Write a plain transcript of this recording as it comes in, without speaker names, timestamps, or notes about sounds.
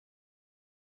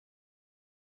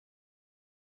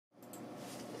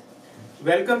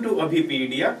Welcome to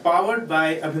Abhipedia, powered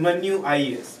by Abhimanu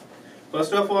IAS.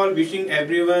 First of all, wishing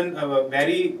everyone a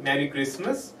very Merry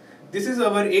Christmas. This is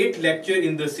our 8th lecture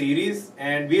in the series,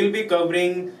 and we'll be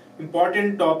covering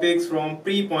important topics from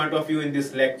pre-point of view in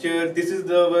this lecture. This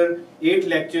is our 8th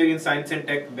lecture in Science and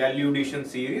Tech Value Addition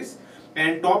series.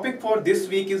 And topic for this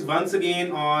week is once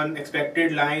again on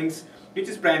expected lines, which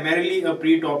is primarily a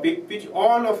pre-topic which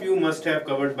all of you must have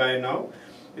covered by now.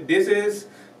 This is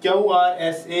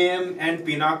QRSAM and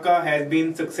Pinaka has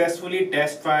been successfully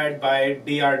test-fired by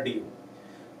DRDO.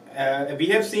 We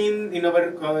have seen in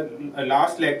our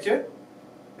last lecture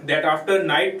that after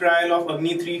night trial of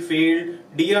Agni 3 failed,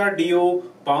 DRDO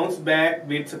bounced back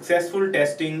with successful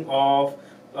testing of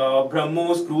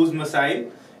BrahMos cruise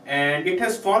missile, and it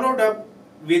has followed up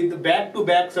with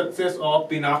back-to-back success of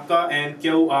Pinaka and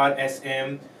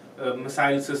QRSAM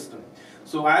missile system.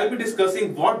 So I'll be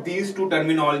discussing what these two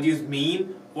terminologies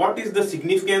mean, what is the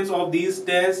significance of these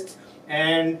tests,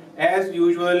 and as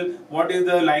usual, what is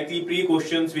the likely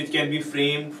pre-questions which can be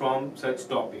framed from such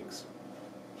topics.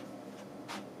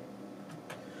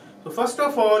 So first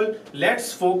of all,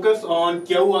 let's focus on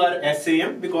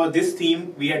QRSAM because this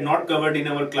theme we had not covered in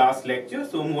our class lecture.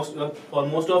 So for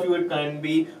most of you it can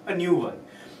be a new one.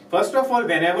 First of all,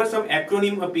 whenever some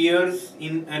acronym appears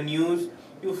in a news,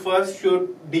 you first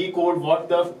should decode what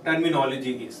the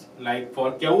terminology is. Like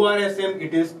for QRSAM,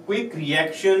 it is Quick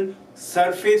Reaction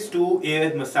Surface to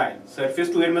Air Missile. Surface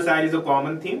to Air Missile is a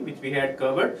common theme which we had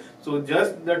covered. So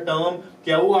just the term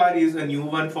QR is a new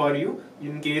one for you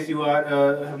in case you are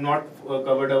have not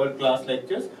covered our class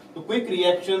lectures. So Quick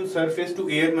Reaction Surface to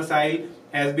Air Missile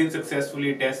has been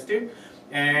successfully tested,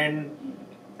 and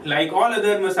like all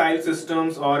other missile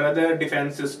systems or other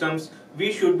defense systems,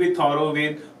 we should be thorough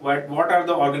with what are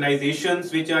the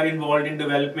organizations which are involved in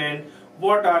development,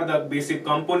 what are the basic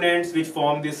components which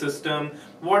form this system,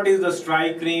 what is the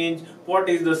strike range, what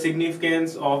is the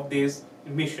significance of this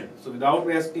mission. So without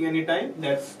wasting any time,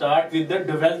 let's start with the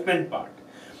development part.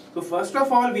 So first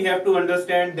of all, we have to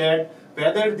understand that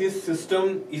whether this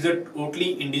system is a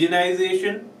totally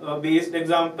indigenization based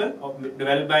example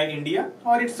developed by India,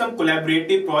 or it's some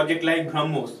collaborative project like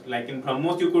BrahMos. Like in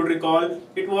BrahMos, you could recall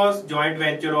it was joint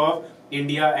venture of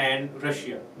India and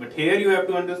Russia. But here you have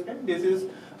to understand this is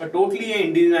a totally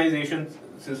indigenization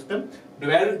system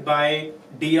developed by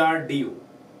DRDO.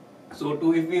 So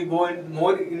if we go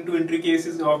more into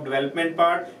intricacies of development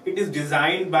part, it is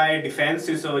designed by Defense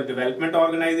Research Development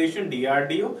Organization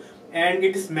DRDO, and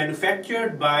it is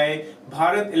manufactured by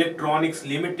Bharat Electronics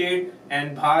Limited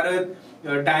and Bharat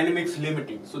Dynamics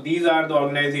Limited. So these are the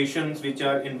organizations which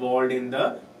are involved in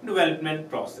the development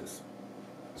process.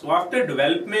 So after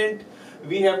development,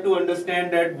 we have to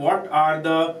understand that what are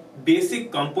the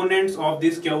basic components of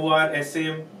this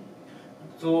QRSAM.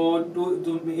 So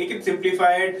to make it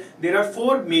simplified, there are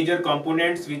 4 major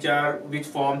components which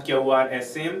form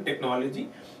QRSAM technology.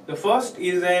 The first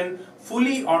is an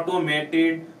fully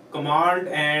automated command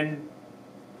and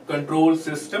control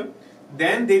system.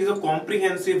 Then there is a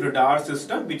comprehensive radar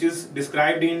system which is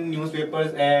described in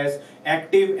newspapers as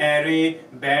active array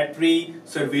battery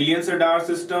surveillance radar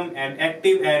system and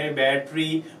active array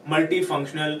battery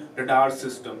multifunctional radar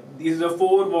system. This is a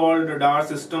 4-walled radar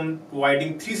system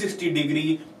providing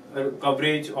 360-degree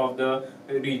coverage of the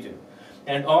region.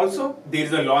 And also there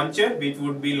is a launcher which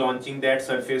would be launching that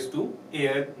surface to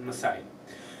air missile.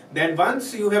 Then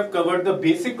once you have covered the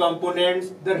basic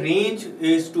components, the range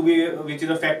is to be, which is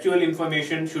a factual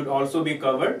information, should also be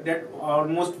covered. That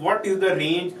almost what is the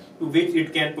range to which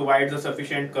it can provide the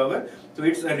sufficient cover. So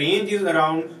its range is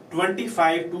around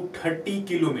 25 to 30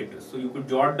 kilometers. So you could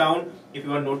jot down, if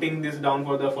you are noting this down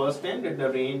for the first time, that the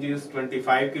range is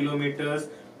 25 kilometers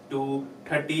to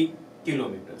 30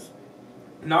 kilometers.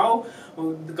 Now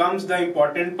comes the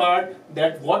important part,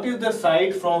 that what is the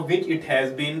site from which it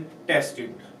has been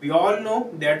tested. We all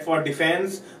know that for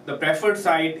defense, the preferred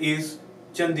site is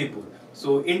Chandipur.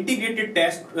 So integrated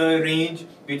test range,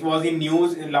 which was in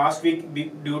news last week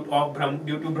due to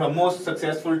BrahMos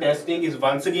successful testing, is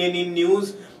once again in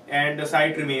news, and the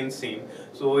site remains same.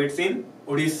 So it's in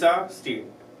Odisha state.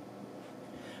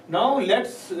 Now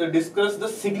let's discuss the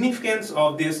significance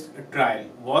of this trial.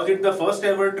 Was it the first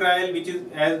ever trial which is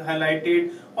as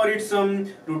highlighted, or it's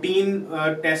some routine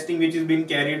testing which is being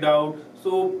carried out?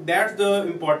 So that's the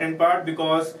important part,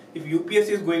 because if UPSC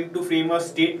is going to frame a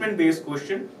statement based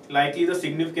question, likely the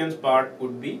significance part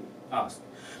would be asked.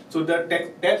 So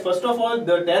first of all,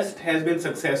 the test has been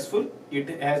successful. It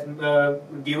has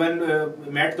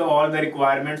met all the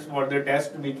requirements for the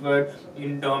test, which were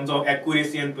in terms of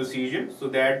accuracy and precision. So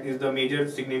that is the major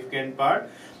significant part.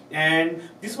 And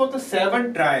this was the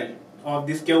 7th trial of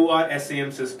this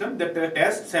QRSAM system. The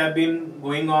tests have been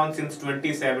going on since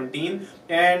 2017,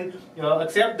 and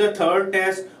except the third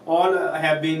test, all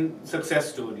have been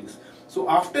success stories. So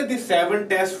after this 7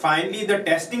 tests, finally the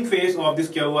testing phase of this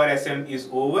QRSAM is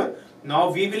over.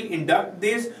 Now we will induct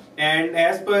this, and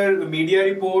as per media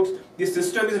reports, this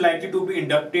system is likely to be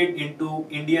inducted into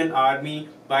Indian Army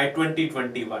by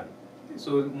 2021.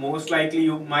 So most likely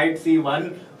you might see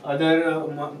one other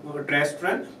test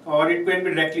run, or it can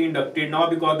be directly inducted now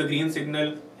because the green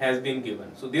signal has been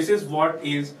given. So this is what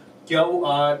is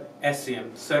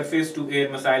QRSAM, surface to air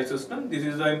missile system. This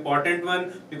is the important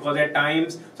one because at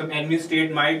times some enemy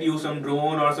state might use some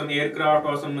drone or some aircraft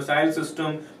or some missile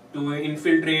system to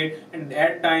infiltrate, and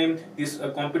at time this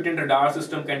competent radar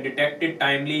system can detect it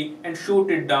timely and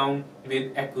shoot it down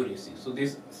with accuracy. So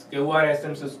this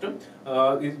QRSAM system,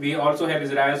 we also have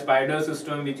Israel Spider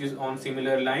system which is on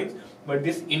similar lines, but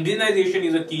this indigenization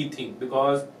is a key thing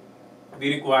because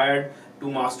we required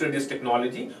to master this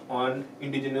technology on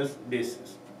indigenous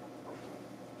basis.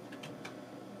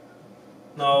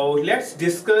 Now let's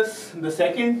discuss the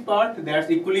second part that's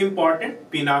equally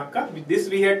important, Pinaka. This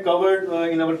we had covered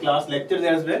in our class lectures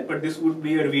as well, but this would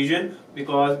be a revision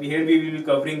because here we will be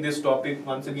covering this topic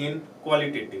once again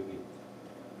qualitatively.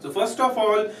 So first of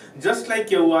all, just like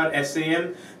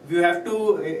QRSAM, you have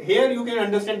to, here you can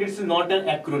understand this is not an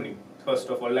acronym. First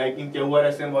of all, like in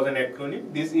QRSAM was an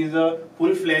acronym, this is a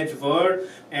full-fledged word,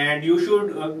 and you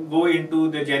should go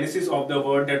into the genesis of the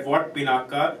word, that what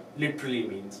Pinaka literally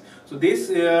means. So this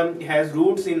has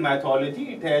roots in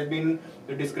mythology. It has been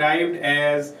described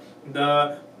as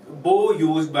the bow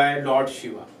used by Lord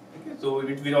Shiva. Okay, so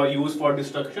it was used for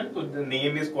destruction. So the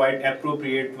name is quite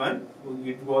appropriate one.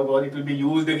 It will be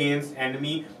used against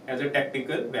enemy as a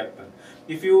tactical weapon.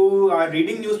 If you are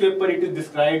reading newspaper, it is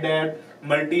described as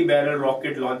multi-barrel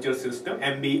rocket launcher system,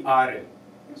 MBRL.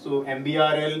 So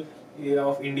MBRL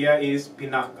of India is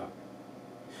Pinaka.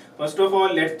 First of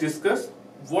all, let's discuss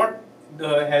what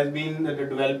has been the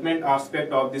development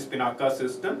aspect of this Pinaka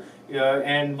system,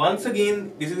 and once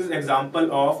again this is an example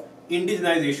of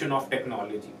indigenization of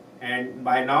technology. And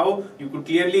by now you could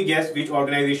clearly guess which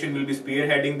organization will be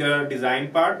spearheading the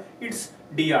design part. It's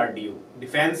DRDO,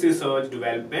 Defense Research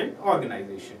Development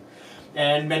Organization.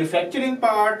 And manufacturing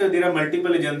part, there are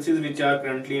multiple agencies which are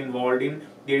currently involved in.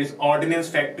 There is Ordnance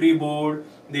Factory Board,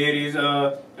 there is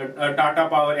a Tata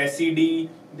Power SCD,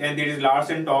 then there is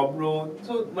Larsen Toubro.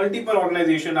 So multiple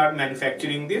organizations are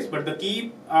manufacturing this, but the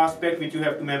key aspect which you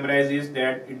have to memorize is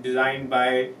that it's designed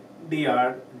by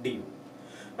DRDO.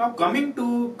 Now coming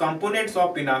to components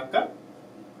of Pinaka,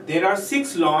 there are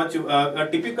 6 launch, a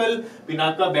typical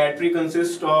Pinaka battery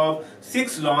consists of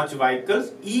 6 launch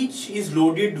vehicles. Each is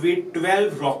loaded with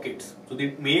 12 rockets. So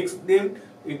that makes them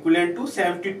equivalent to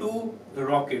 72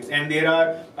 rockets. And there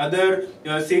are other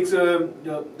 6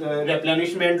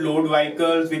 replenishment load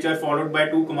vehicles which are followed by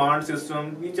 2 command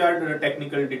systems, which are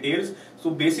technical details.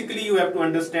 So basically you have to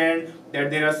understand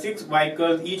that there are 6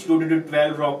 vehicles, each loaded with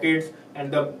 12 rockets. And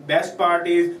the best part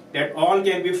is that all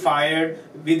can be fired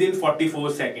within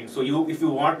 44 seconds. So if you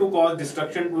want to cause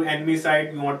destruction to enemy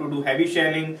side, you want to do heavy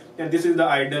shelling, then this is the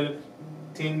ideal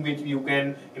thing which you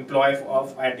can employ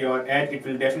at your edge. It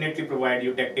will definitely provide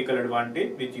you tactical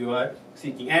advantage which you are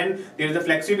seeking. And there is a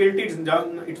flexibility. It's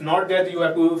not that you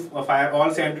have to fire all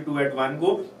 72 at one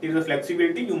go. There is a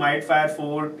flexibility. You might fire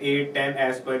 4, 8, 10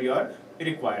 as per your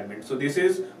requirement. So this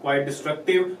is quite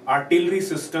destructive artillery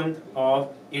system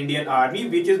of Indian Army,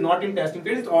 which is not in testing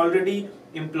phase. It's already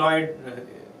employed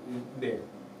there.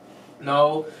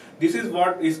 Now this is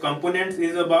what its components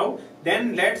is about.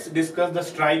 Then let's discuss the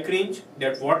strike range,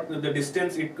 that what the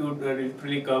distance it could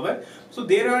literally cover. So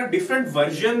there are different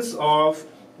versions of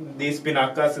this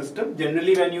Pinaka system.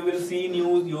 Generally when you will see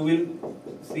news, you will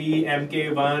see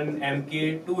MK1,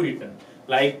 MK2 written.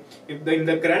 Like if in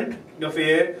the current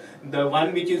affair, the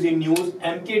one which is in news,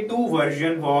 MK2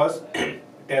 version was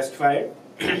test fired.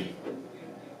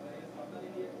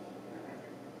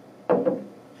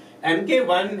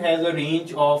 MK1 has a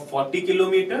range of 40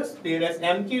 kilometers, whereas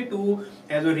MK2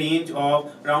 has a range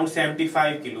of around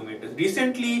 75 kilometers.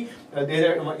 Recently,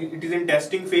 it is in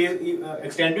testing phase.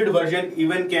 Extended version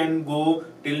even can go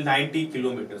till 90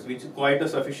 kilometers, which is quite a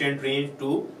sufficient range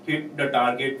to hit the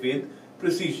target with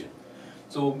precision.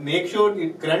 So make sure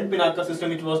in current Pinaka system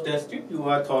which was tested, you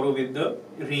are thorough with the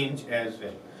range as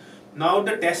well. Now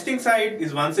the testing side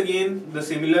is once again the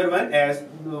similar one as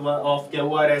of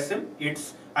QRSAM.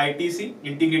 It's ITC,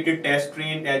 Integrated Test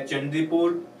Range at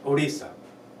Chandipur, Odisha.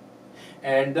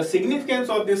 And the significance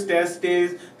of this test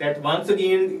is that once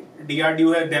again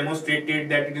DRDO has demonstrated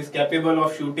that it is capable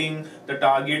of shooting the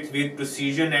targets with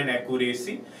precision and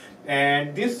accuracy.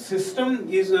 And this system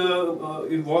is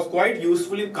it was quite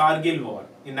useful in Kargil war.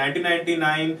 In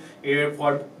 1999,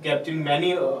 for capturing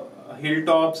many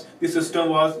hilltops, this system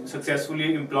was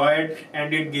successfully employed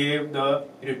and it gave the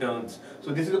returns.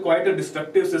 So this is quite a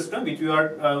destructive system which we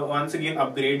are once again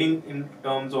upgrading in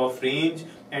terms of range,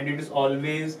 and it is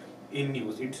always in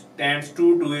use. It stands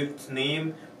true to its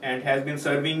name and has been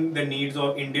serving the needs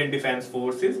of Indian Defence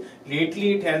Forces.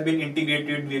 Lately it has been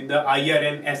integrated with the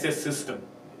IRNSS system.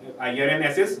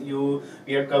 IRNSS,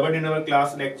 we have covered in our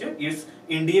class lecture, is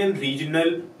Indian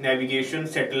Regional Navigation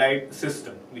Satellite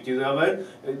System, which is our,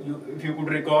 if you could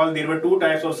recall, there were two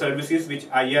types of services which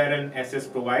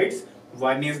IRNSS provides.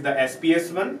 One is the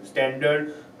SPS1,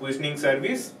 Standard Positioning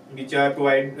Service, which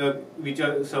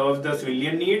serves the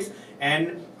civilian needs,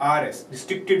 and RS,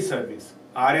 Restricted Service.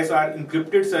 RS are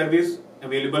encrypted service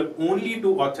available only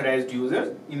to authorized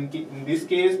users, in this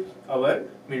case our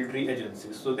military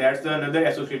agencies. So that's another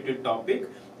associated topic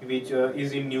which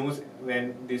is in news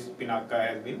when this Pinaka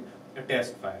has been a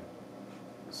test fire.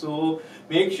 So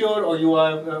make sure you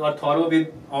are thorough with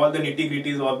all the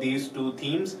nitty-gritties of these two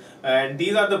themes, and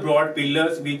these are the broad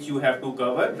pillars which you have to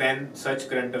cover when such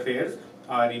current affairs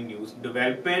are in use.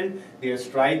 Development, their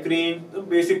strike range, the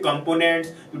basic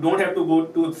components. You don't have to go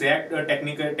to exact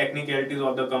technicalities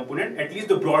of the component, at least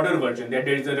the broader version, that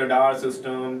there is a radar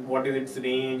system, what is its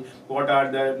range, what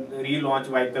are the relaunch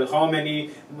vehicle, how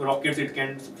many rockets it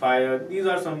can fire. These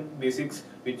are some basics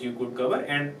which you could cover,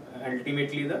 and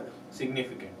ultimately the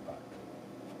significant part.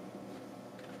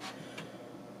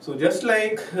 So just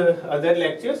like other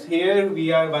lectures, here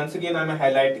we are once again I'm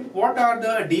highlighting what are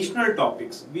the additional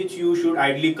topics which you should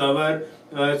ideally cover,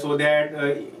 so that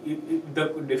if the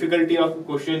difficulty of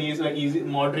question is easy,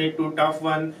 moderate to tough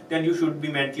one, then you should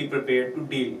be mentally prepared to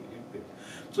deal with.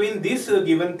 So in this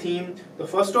given theme, the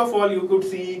first of all you could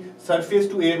see surface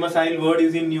to air missile word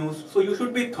is in use. So you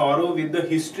should be thorough with the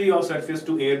history of surface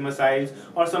to air missiles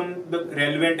or some the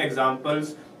relevant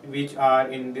examples which are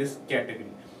in this category.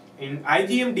 In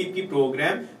IGM-DP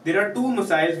program, there are two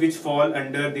missiles which fall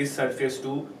under this surface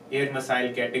to air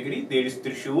missile category. There is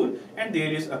Trishul and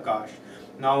there is Akash.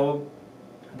 Now,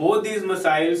 both these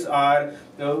missiles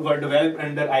were developed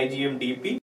under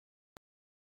IGM-DP,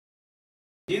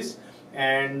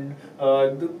 and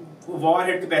the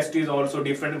warhead capacity is also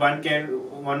different.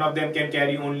 One of them can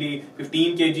carry only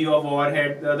 15 kg of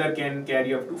warhead, the other can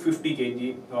carry up to 50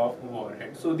 kg of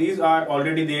warhead. So these are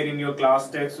already there in your class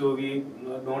text, so we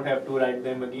don't have to write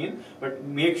them again, but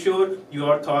make sure you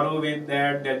are thorough with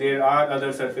that there are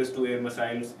other surface to air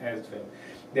missiles as well.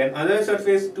 Then other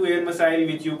surface to air missile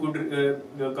which you could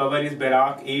cover is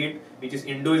Barak 8, which is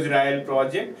Indo-Israel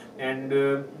project, and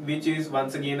which is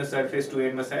once again a surface to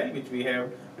air missile which we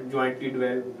have jointly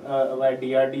developed by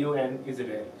DRDO and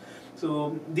Israel.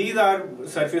 So these are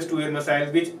surface to air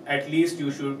missiles which at least you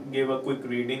should give a quick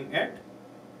reading at.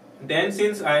 Then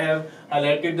since I have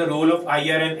highlighted the role of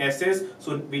IRNSS,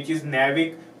 so which is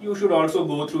NAVIC, you should also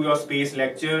go through your space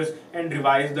lectures and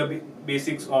revise the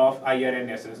basics of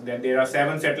IRNSS. That there are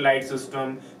 7 satellite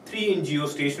systems, 3 in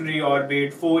geostationary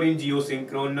orbit, 4 in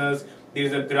geosynchronous. There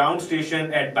is a ground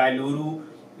station at Bailuru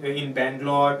in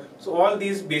Bangalore. So all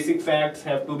these basic facts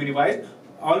have to be revised.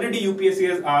 Already UPSC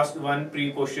has asked one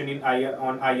pre-question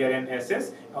on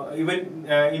IRNSS, even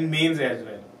in mains as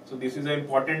well. So this is an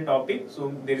important topic.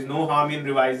 So there is no harm in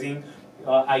revising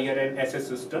IRNSS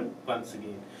system once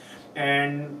again.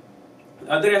 And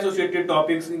other associated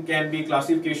topics can be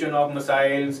classification of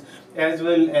missiles as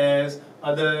well as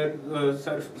other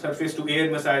surface to air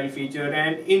missile feature,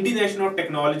 and indigenization of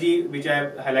technology, which I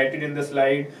have highlighted in the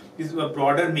slide. This is a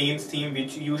broader mains theme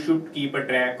which you should keep a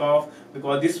track of,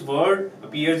 because this word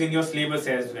appears in your syllabus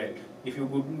as well. If you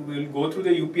will go through the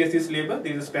UPSC syllabus,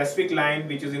 there is a specific line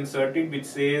which is inserted which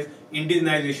says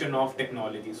indigenization of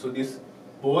technology. So this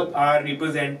both are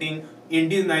representing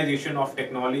indigenization of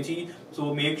technology.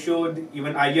 So make sure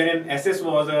even IRNSS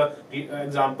was a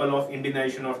example of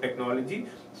indigenization of technology.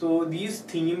 So these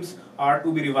themes are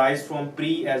to be revised from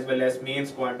pre as well as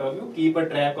mains point of view. Keep a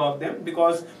track of them,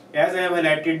 because as I have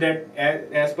highlighted that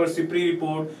as per CIPRI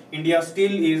report, India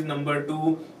still is number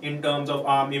 2 in terms of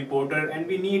arm importer, and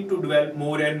we need to develop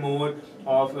more and more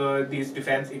of these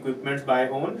defense equipments by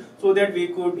own, so that we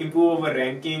could improve our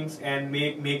rankings and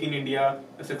make in India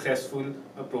a successful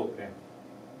program.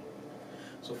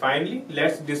 So finally,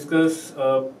 let's discuss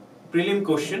a prelim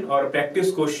question or a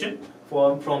practice question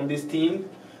from this theme.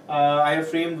 I have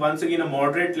framed once again a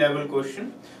moderate level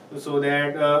question. so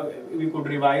that we could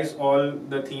revise all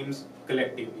the themes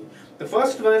collectively. The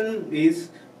first one is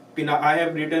I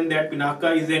have written that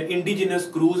Pinaka is an indigenous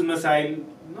cruise missile.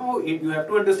 No, you have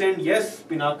to understand, yes,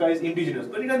 Pinaka is indigenous,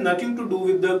 but it has nothing to do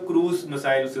with the cruise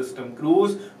missile system.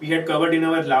 Cruise, we had covered in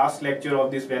our last lecture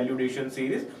of this valuation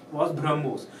series, was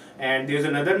BrahMos. And there is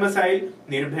another missile,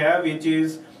 Nirbhaya, which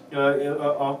is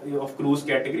of cruise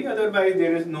category. Otherwise,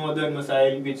 there is no other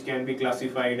missile which can be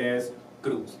classified as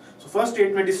cruise. So first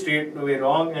statement is straight away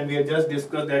wrong, and we have just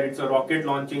discussed that it's a rocket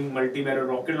launching, multi-barrel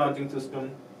rocket launching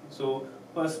system. So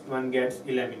first one gets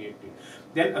eliminated.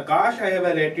 Then Akash, I have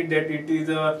highlighted that it is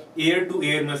a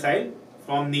air-to-air missile.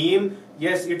 From name,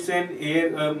 yes, it's an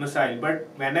air missile, but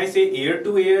when I say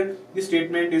air-to-air, this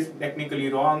statement is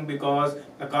technically wrong because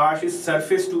Akash is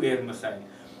surface-to-air missile.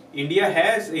 India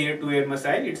has air-to-air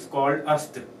missile. It's called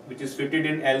Astra, which is fitted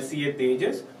in LCA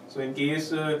Tejas. So in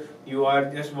case you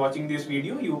are just watching this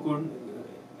video, you could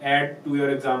add to your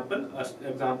example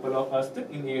of Astra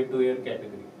in air-to-air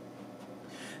category.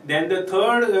 Then the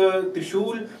third,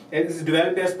 Trishul, is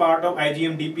developed as part of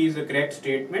IGM-DP is the correct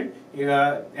statement.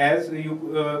 As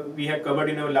we have covered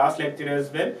in our last lecture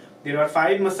as well, there are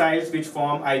 5 missiles which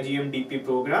form IGM-DP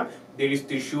program. There is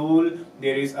Trishul,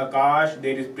 there is Akash,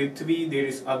 there is Prithvi, there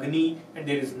is Agni, and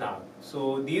there is Nag.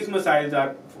 So these missiles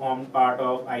are formed part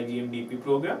of IGM-DP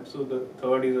program. So the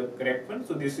third is the correct one.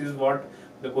 So this is what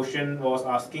the question was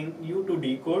asking you to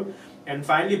decode. And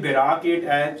finally, Barak-8,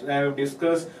 as I have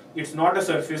discussed, it's not a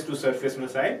surface-to-surface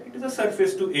missile. It is a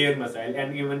surface-to-air missile,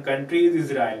 and even country is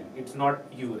Israel. It's not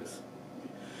US.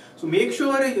 So make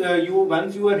sure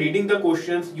once you are reading the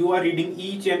questions, you are reading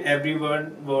each and every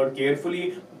word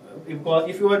carefully, because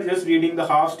if you are just reading the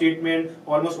half statement,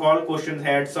 almost all questions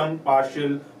had some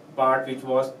partial part which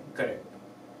was correct.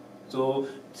 So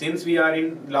since we are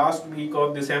in last week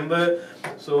of December,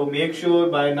 so make sure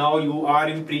by now you are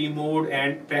in pre-mode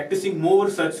and practicing more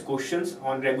such questions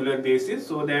on regular basis,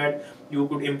 so that you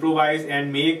could improvise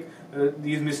and make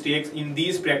these mistakes in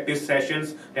these practice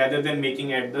sessions rather than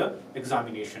making at the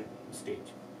examination stage.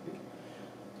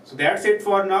 So that's it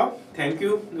for now. Thank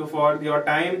you for your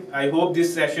time. I hope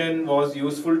this session was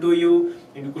useful to you,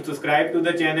 and you could subscribe to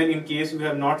the channel in case you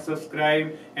have not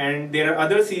subscribed. And there are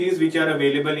other series which are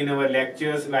available in our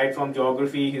lectures, right from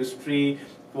geography, history,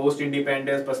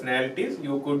 post-independence, personalities.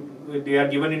 They are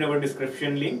given in our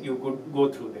description link. You could go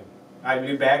through them. I will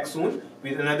be back soon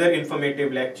with another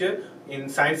informative lecture in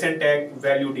Science and Tech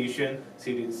Value Addition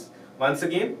series. Once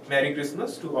again, Merry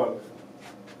Christmas to all of you.